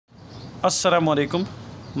Assalamu alaikum.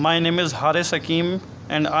 My name is Haris Hakim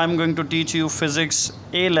and I am going to teach you Physics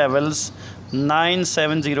A Levels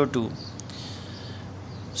 9702.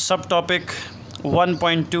 Subtopic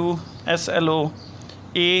 1.2 SLO.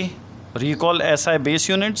 A. Recall SI base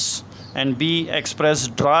units, and B. Express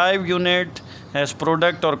drive unit as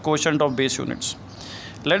product or quotient of base units.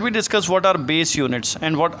 Let me discuss what are base units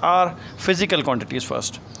and what are physical quantities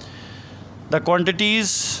first. The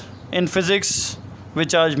quantities in physics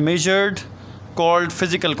which are measured called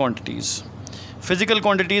physical quantities. Physical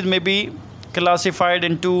quantities may be classified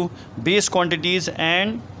into base quantities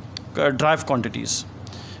and drive quantities.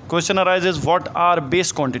 Question arises, what are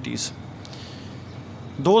base quantities?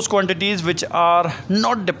 Those quantities which are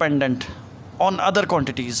not dependent on other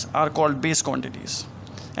quantities are called base quantities,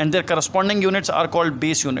 and their corresponding units are called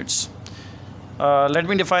base units. Let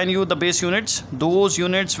me define you the base units. Those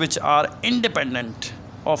units which are independent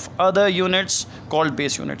of other units called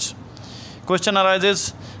base units. Question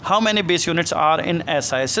arises, how many base units are in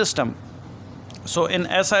SI system? So in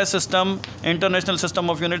SI system, International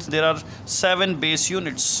System of Units, there are 7 base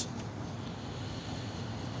units.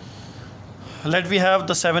 Let me have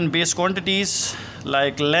the 7 base quantities.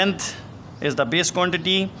 Like length is the base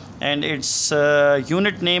quantity and its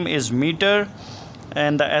unit name is meter,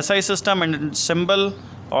 and the SI system and symbol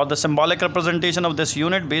or the symbolic representation of this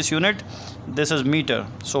unit, base unit, this is meter.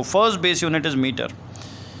 So first base unit is meter.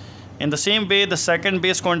 In the same way, the second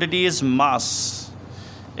base quantity is mass.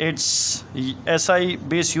 Its SI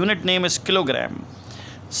base unit name is kilogram,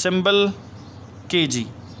 symbol kg.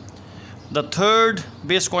 The third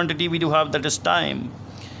base quantity we do have, that is time.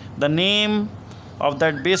 The name of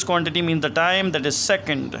that base quantity means the time, that is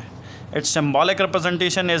second. Its symbolic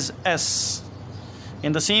representation is S.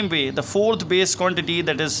 In the same way, the fourth base quantity,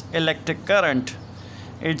 that is electric current,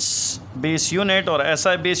 its base unit or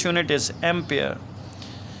SI base unit is ampere.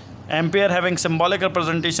 Ampere having symbolic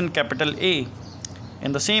representation capital A.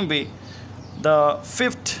 In the same way, the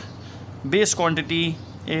fifth base quantity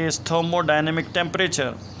is thermodynamic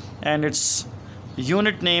temperature, and its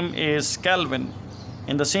unit name is Kelvin.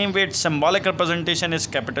 In the same way, its symbolic representation is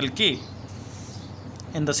capital K.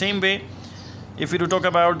 In the same way, if we do talk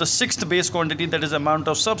about the sixth base quantity, that is amount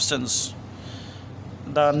of substance,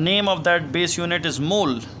 the name of that base unit is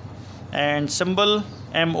mole and symbol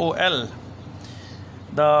MOL.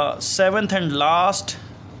 The seventh and last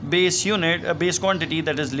base unit, base quantity,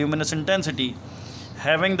 that is luminous intensity,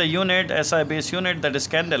 having the unit SI base unit, that is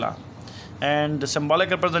candela, and the symbolic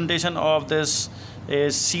representation of this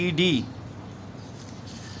is CD.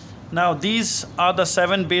 Now these are the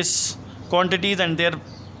 7 base quantities and their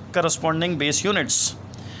corresponding base units.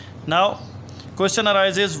 Now question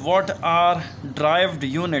arises, what are derived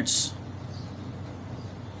units?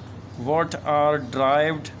 What are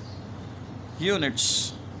derived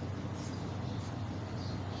units?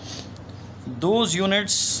 Those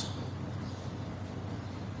units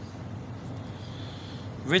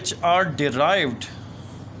which are derived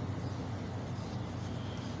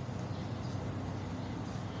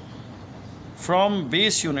from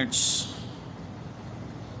base units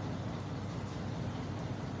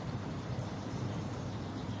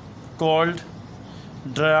called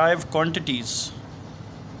derived quantities,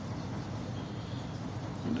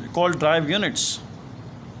 called derived units.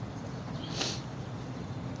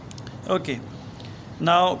 Okay,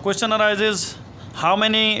 now question arises, how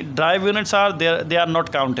many derived units are there? They are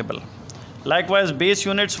not countable. Likewise, base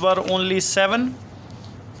units were only 7.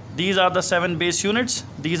 These are the 7 base units.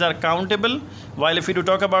 These are countable, while if we do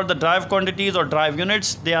talk about the derived quantities or derived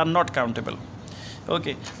units, they are not countable.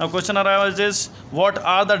 Okay, now question arises, what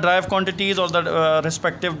are the derived quantities or the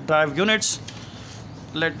respective derived units?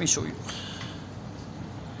 Let me show you.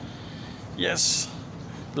 Yes,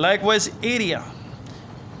 likewise, area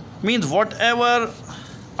means whatever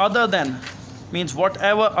other than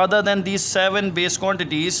these 7 base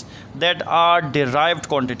quantities that are derived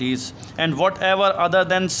quantities, and whatever other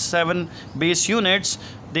than 7 base units,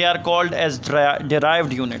 they are called as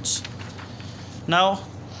derived units. Now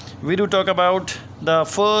we do talk about the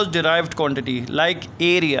first derived quantity, like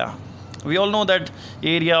area. We all know that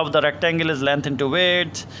area of the rectangle is length into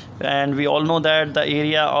width, and we all know that the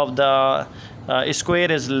area of the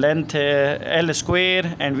square is length L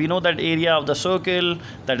square, and we know that area of the circle,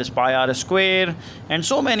 that is pi r square, and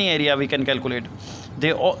so many area we can calculate.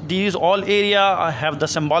 These all area have the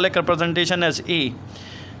symbolic representation as A.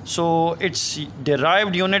 So its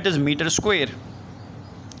derived unit is meter square.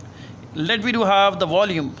 Let me do have the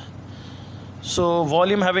volume. So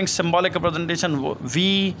volume having symbolic representation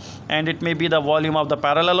V, and it may be the volume of the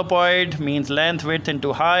parallelopoid, means length, width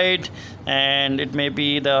into height, and it may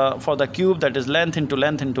be the for the cube, that is length into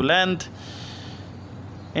length into length.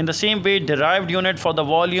 In the same way, derived unit for the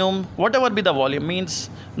volume, whatever be the volume, means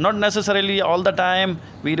not necessarily all the time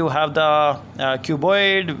we do have the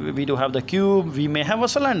cuboid, we do have the cube, we may have a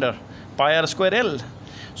cylinder, pi r square L.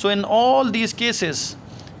 So in all these cases,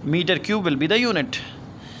 meter cube will be the unit.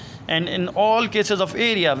 And in all cases of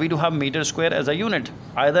area, we do have meter square as a unit.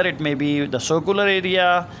 Either it may be the circular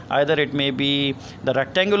area, either it may be the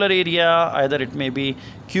rectangular area, either it may be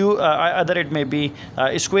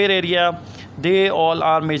square area. They all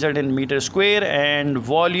are measured in meter square, and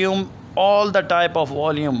volume, all the type of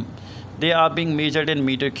volume, they are being measured in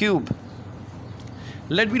meter cube.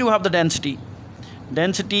 Let me do have the density.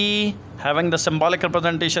 Density having the symbolic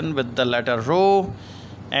representation with the letter rho,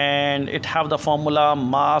 and it have the formula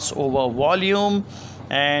mass over volume,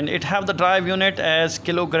 and it have the drive unit as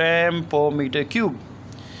kilogram per meter cube.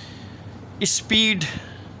 Speed,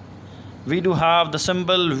 we do have the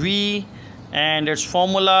symbol V, and its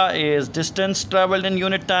formula is distance traveled in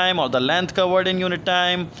unit time or the length covered in unit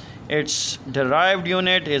time. Its derived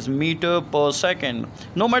unit is meter per second.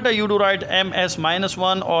 No matter you do write ms minus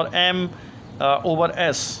 1 or m over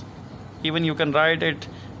s, even you can write it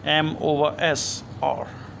m over s or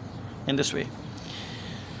in this way.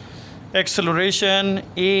 Acceleration,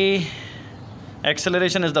 A,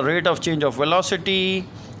 acceleration is the rate of change of velocity,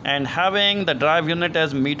 and having the drive unit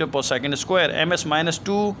as meter per second square, ms minus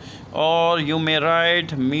 2, or you may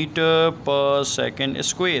write meter per second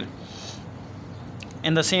square.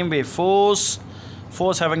 In the same way, force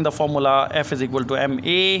having the formula F is equal to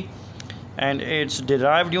ma, and its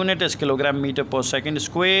derived unit is kilogram meter per second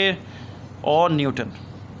square or Newton.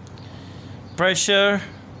 Pressure,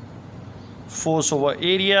 force over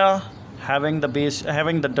area, having the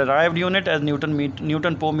derived unit as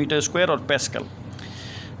Newton per meter square or Pascal.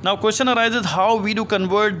 Now question arises how we do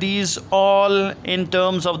convert these all in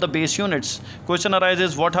terms of the base units. Question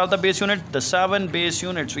arises, what are the base units? The 7 base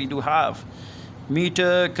units we do have: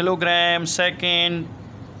 meter, kilogram, second,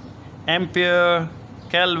 ampere,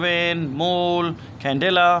 Kelvin, mole,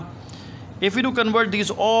 candela. If we do convert these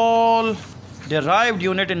all derived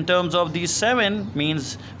unit in terms of these 7,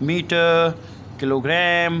 means meter,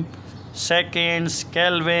 kilogram, seconds,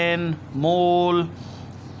 Kelvin, mole,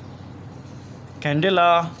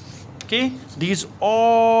 candela, okay, these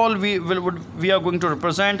all we are going to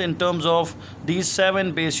represent in terms of these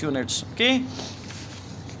 7 base units. Okay,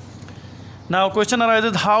 now question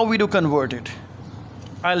arises how we do convert it.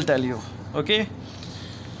 I'll tell you. Okay,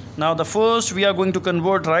 now the first we are going to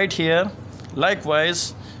convert right here.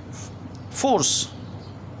 Likewise, force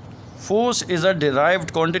is a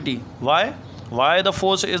derived quantity. Why the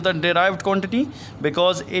force is the derived quantity?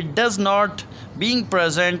 Because it does not being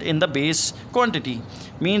present in the base quantity.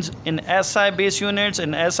 Means in SI base units,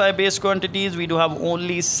 in SI base quantities, we do have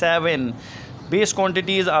only 7 base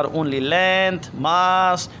quantities are only length,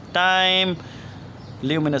 mass, time,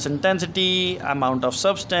 luminous intensity, amount of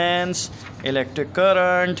substance, electric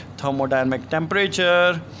current, thermodynamic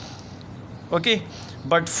temperature. Okay,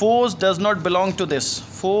 but force does not belong to this.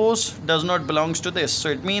 Force does not belongs to this. So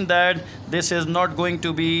it means that this is not going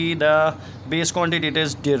to be the base quantity, it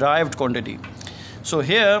is derived quantity. So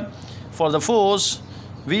here for the force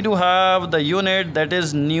we do have the unit that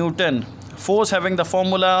is Newton. Force having the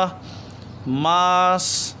formula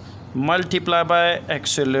mass multiplied by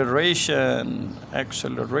acceleration.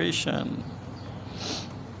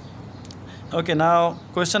 Okay, now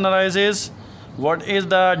question arises, what is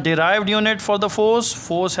the derived unit for the force?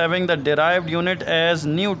 Force having the derived unit as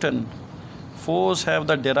Newton. Force have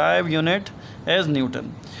the derived unit as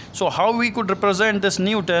Newton. So how we could represent this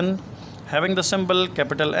Newton having the symbol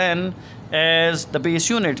capital N as the base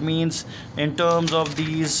unit, means in terms of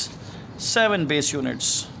these 7 base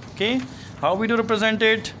units. Okay, how we do represent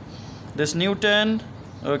it? This Newton,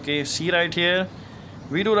 okay, see right here,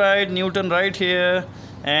 we do write Newton right here,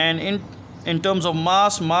 and in terms of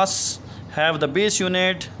mass have the base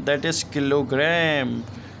unit that is kilogram.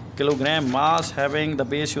 Mass having the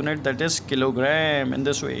base unit that is kilogram in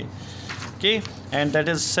this way. Okay, and that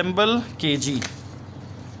is symbol kg.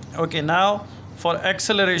 Okay, now for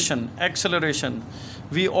acceleration,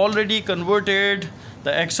 we already converted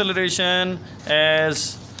the acceleration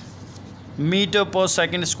as meter per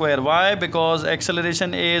second square. Why? Because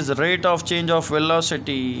acceleration is rate of change of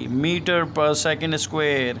velocity, meter per second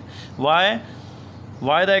square. Why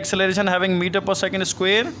the acceleration having meter per second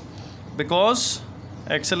square? Because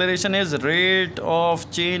Acceleration is rate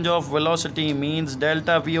of change of velocity, means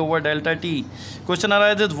delta v over delta t. Question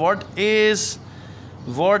arises, what is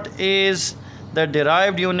the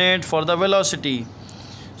derived unit for the velocity?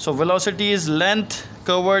 So velocity is length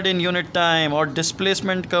covered in unit time, or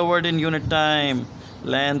displacement covered in unit time.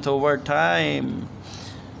 Length over time.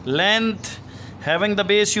 Length having the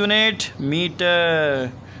base unit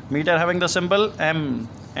meter, meter having the symbol m,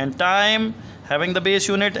 and time having the base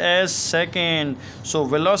unit as second. So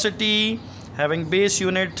velocity having base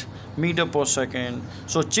unit meter per second.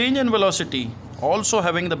 So change in velocity also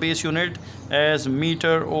having the base unit as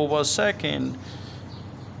meter over second.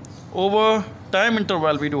 Over time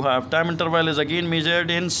interval, we do have time interval is again measured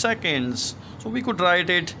in seconds. So we could write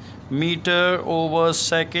it meter over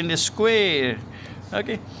second square.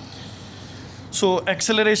 Okay. So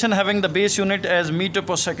acceleration having the base unit as meter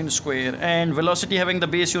per second square, and velocity having the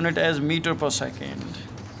base unit as meter per second.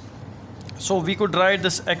 So we could write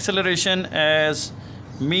this acceleration as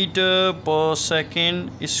meter per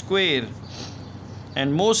second square,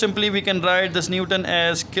 and more simply we can write this Newton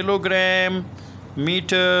as kilogram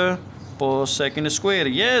meter per second square.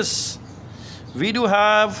 Yes, we do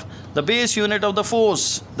have the base unit of the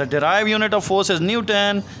force. The derived unit of force is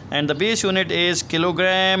Newton, and the base unit is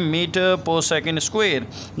kilogram meter per second square.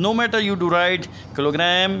 No matter you do write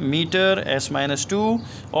kilogram meter s minus 2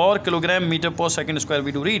 or kilogram meter per second square,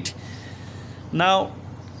 we do read. Now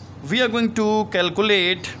we are going to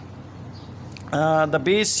calculate the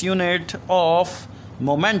base unit of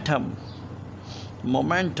momentum.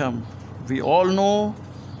 Momentum, we all know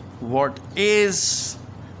what is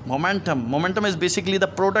momentum. Momentum is basically the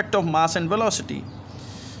product of mass and velocity.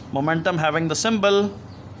 Momentum having the symbol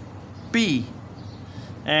P,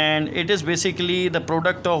 and it is basically the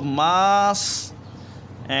product of mass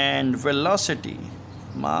and velocity.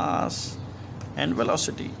 Mass and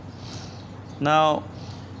velocity. Now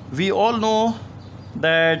we all know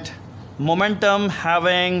that momentum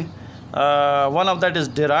having one of that is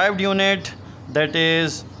derived unit, that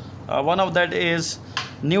is one of that is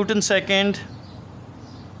Newton second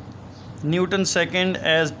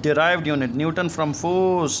as derived unit. Newton from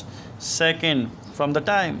force, second from the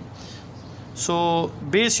time. So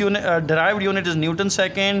base unit, derived unit is Newton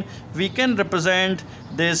second. We can represent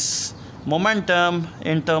this momentum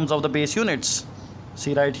in terms of the base units.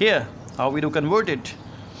 See right here how we do convert it.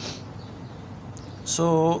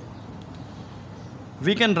 So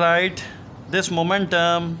we can write this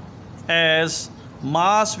momentum as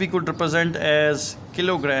mass, we could represent as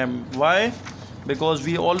kilogram. Why? Because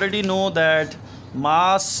we already know that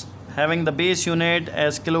mass having the base unit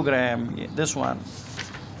as kilogram, this one.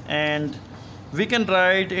 And we can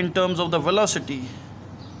write in terms of the velocity.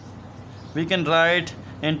 We can write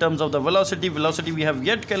in terms of the velocity. Velocity we have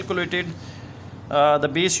yet calculated the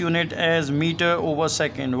base unit as meter over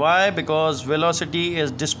second. Why? Because velocity is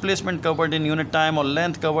displacement covered in unit time, or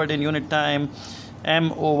length covered in unit time,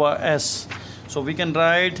 m over s. So we can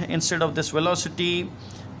write instead of this velocity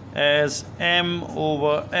as m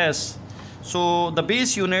over s. So the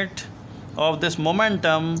base unit of this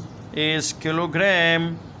momentum is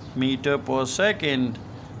kilogram meter per second,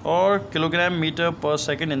 or kilogram meter per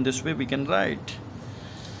second. In this way we can write.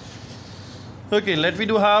 Okay, let me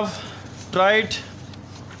do have try it.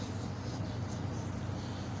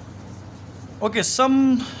 Okay,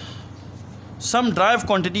 some derived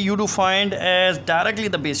quantity you do find as directly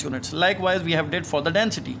the base units. Likewise we have did for the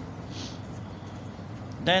density.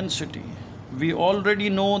 Density, we already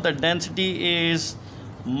know that density is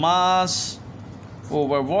mass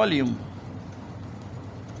over volume.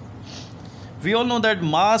 We all know that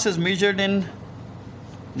mass is measured in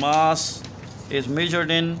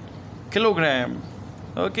kilogram.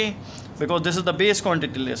 Okay, because this is the base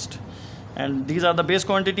quantity list, and these are the base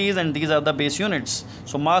quantities and these are the base units.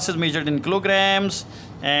 So mass is measured in kilograms,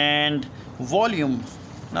 and volume,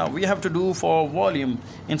 now we have to do for volume.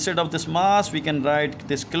 Instead of this mass we can write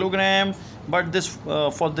this kilogram, but this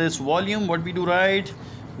for this volume what we do write,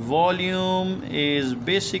 volume is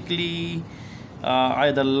basically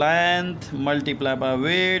either length multiplied by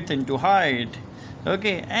width into height.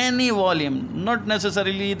 Okay, any volume, not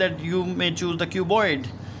necessarily that you may choose the cuboid.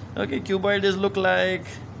 Okay, cuboid is look like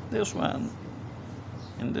this one,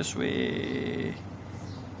 in this way,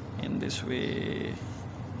 in this way,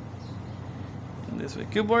 in this way.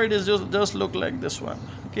 Cuboid is just look like this one.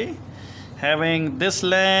 Okay, having this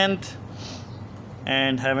length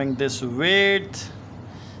and having this width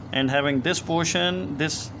and having this portion,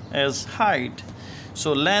 this as height.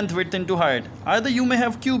 So length, width into height. Either you may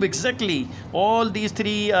have cube, exactly all these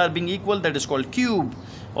three are being equal, that is called cube.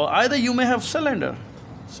 Or either you may have cylinder.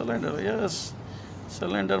 Cylinder, yes,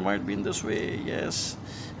 cylinder might be in this way, yes.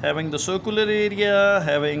 having the circular area,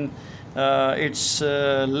 having its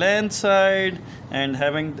length side, and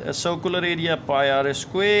having a circular area pi r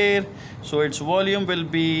square. So its volume will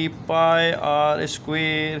be pi r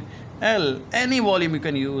square L. Any volume you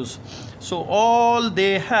can use. So all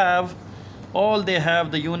they have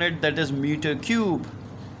the unit that is meter cube.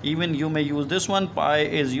 Even you may use this one. Pi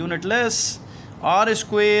is unitless. R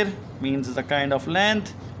square means the kind of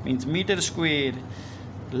length, means meter square.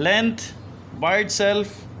 Length by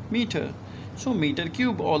itself meter. So meter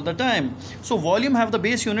cube all the time. So volume have the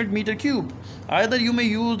base unit meter cube. Either you may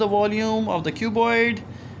use the volume of the cuboid.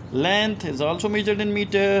 Length is also measured in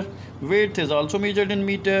meter. Width is also measured in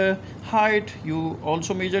meter. Height you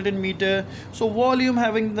also measured in meter. So volume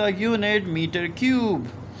having the unit meter cube.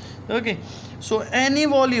 Okay, so any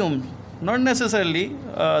volume, not necessarily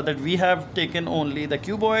that we have taken only the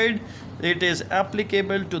cuboid, it is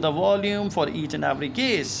applicable to the volume for each and every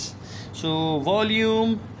case. So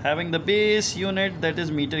volume having the base unit, that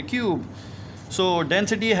is meter cube. So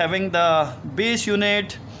density having the base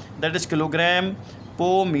unit, that is kilogram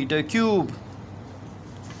per meter cube.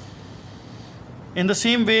 In the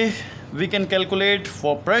same way we can calculate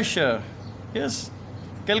for pressure. Yes,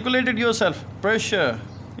 calculate it yourself. Pressure.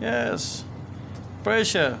 Yes,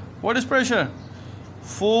 pressure. What is pressure?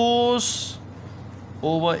 Force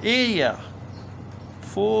over area.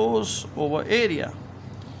 Force over area.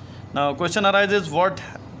 Now question arises, what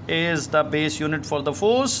is the base unit for the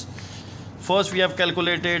force? First we have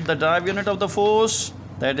calculated the derived unit of the force,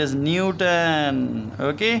 that is Newton.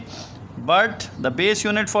 Okay, but the base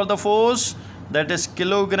unit for the force, that is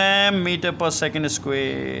kilogram meter per second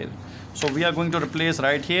square. So we are going to replace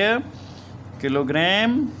right here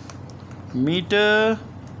kilogram meter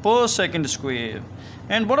per second square.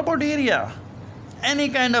 And what about area? Any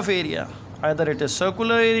kind of area, either it is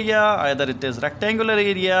circular area, either it is rectangular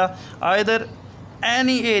area, either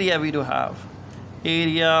any area we do have.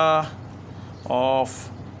 Area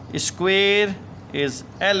of square is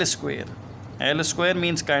L square. L square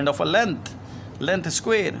means kind of a length. Length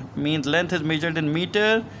square means length is measured in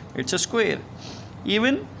meter, it's a square.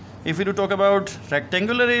 Even if we do talk about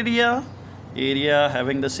rectangular area, area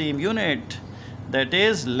having the same unit, that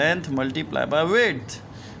is length multiplied by width.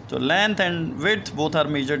 So length and width both are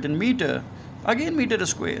measured in meter, again meter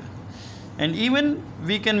square. And even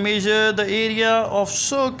we can measure the area of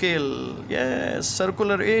circle. Yes,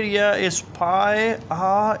 circular area is pi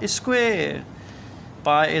r square.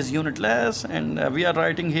 Pi is unitless, and we are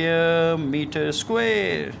writing here meter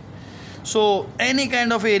square. So any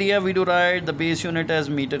kind of area we do write the base unit as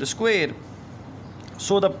meter square.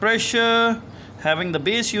 So the pressure having the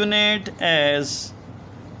base unit as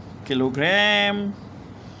kilogram,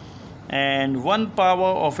 and 1 power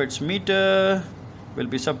of its meter will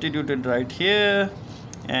be substituted right here,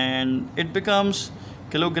 and it becomes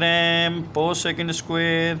kilogram per second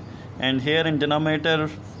square, and here in denominator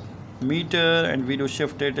meter, and we do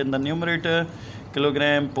shift it in the numerator,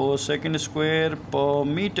 kilogram per second square per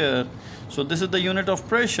meter. So this is the unit of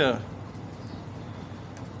pressure.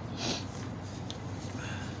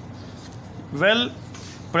 Well,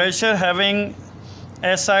 pressure having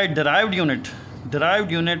SI derived unit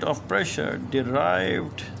of pressure,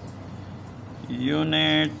 derived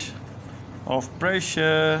unit of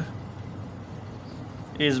pressure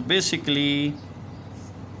is basically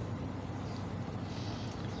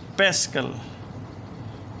Pascal,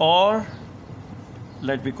 or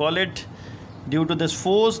let me call it, due to this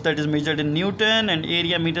force that is measured in Newton and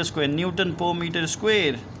area meter square, Newton per meter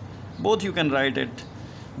square, both you can write it,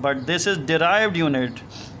 but this is derived unit,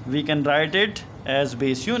 we can write it as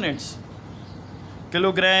base units,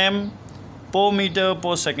 kilogram per meter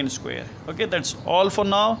per second square. Okay, that's all for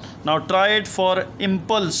now. Now try it for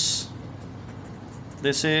impulse.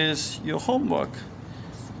 This is your homework.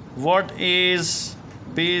 What is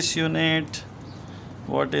base unit?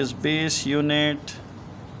 What is base unit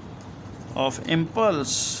of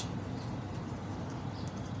impulse?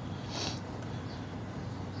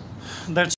 That's